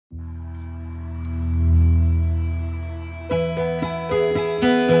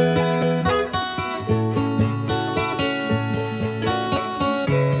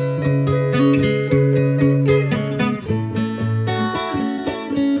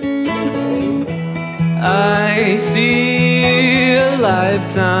I see a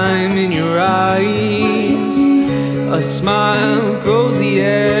lifetime in your eyes, a smile cozy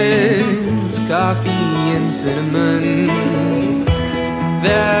as coffee and cinnamon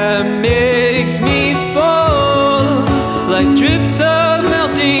that makes me fall like drips of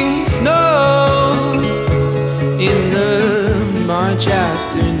melting snow in the March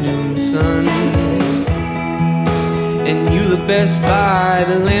afternoon sun. And you look best by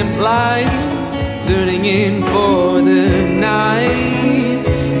the lamplight, turning in for the night,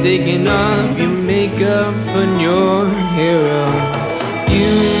 taking off your makeup and your hair up.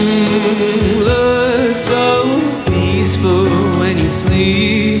 You look so peaceful when you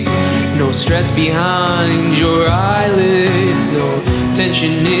sleep, no stress behind your eyelids, no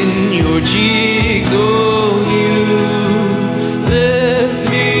tension in your cheeks. Oh, you lift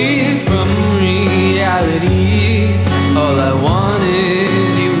me from reality. All I want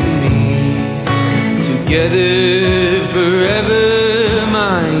is you and me, together forever,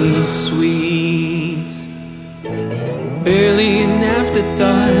 my sweet. Barely an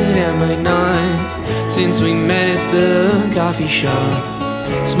afterthought, am I not? Since we met at the coffee shop,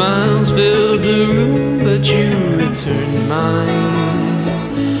 smiles filled the room, but you returned mine.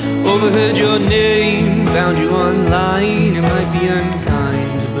 Overheard your name, found you online. It might be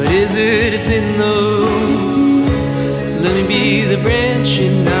unkind, but is it a sin though? Let me be the branch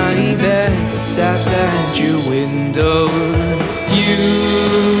at night that taps at your window. You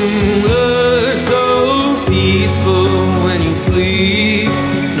look so peaceful when you sleep,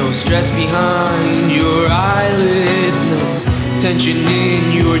 no stress behind your eyelids, no tension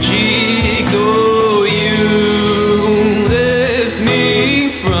in your cheeks. Oh, you lift me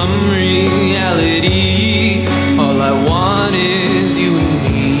from reality. All I want is you and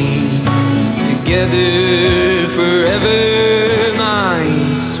me, together forever, my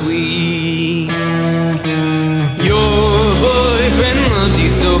sweet. Your boyfriend loves you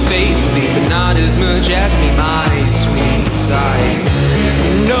so faithfully, but not as much as me, my sweet. I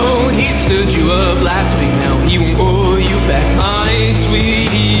know he stood you up last week, now he won't call you back, my sweet.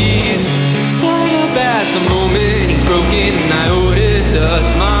 He's tied up at the moment, he's broken, and I owed it to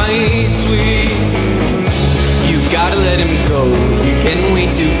us, my sweet. You've gotta let him go, you're getting way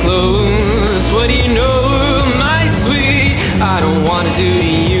too close. What do you know, my sweet? I don't wanna do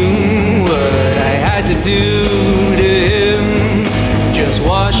to you what I had to do to him. Just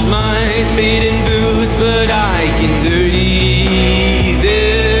washed my spade and boots, but I can dirty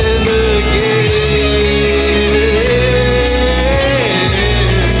them again.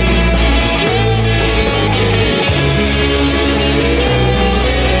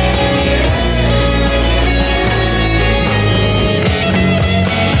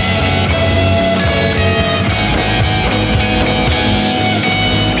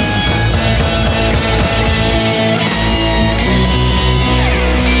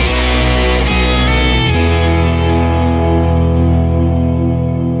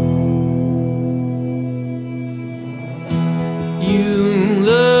 You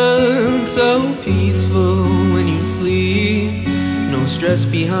look so peaceful when you sleep, no stress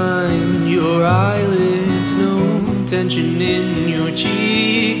behind your eyelids, no tension in your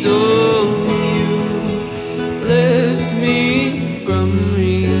cheeks. Oh, you lift me from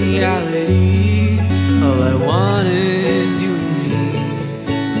reality.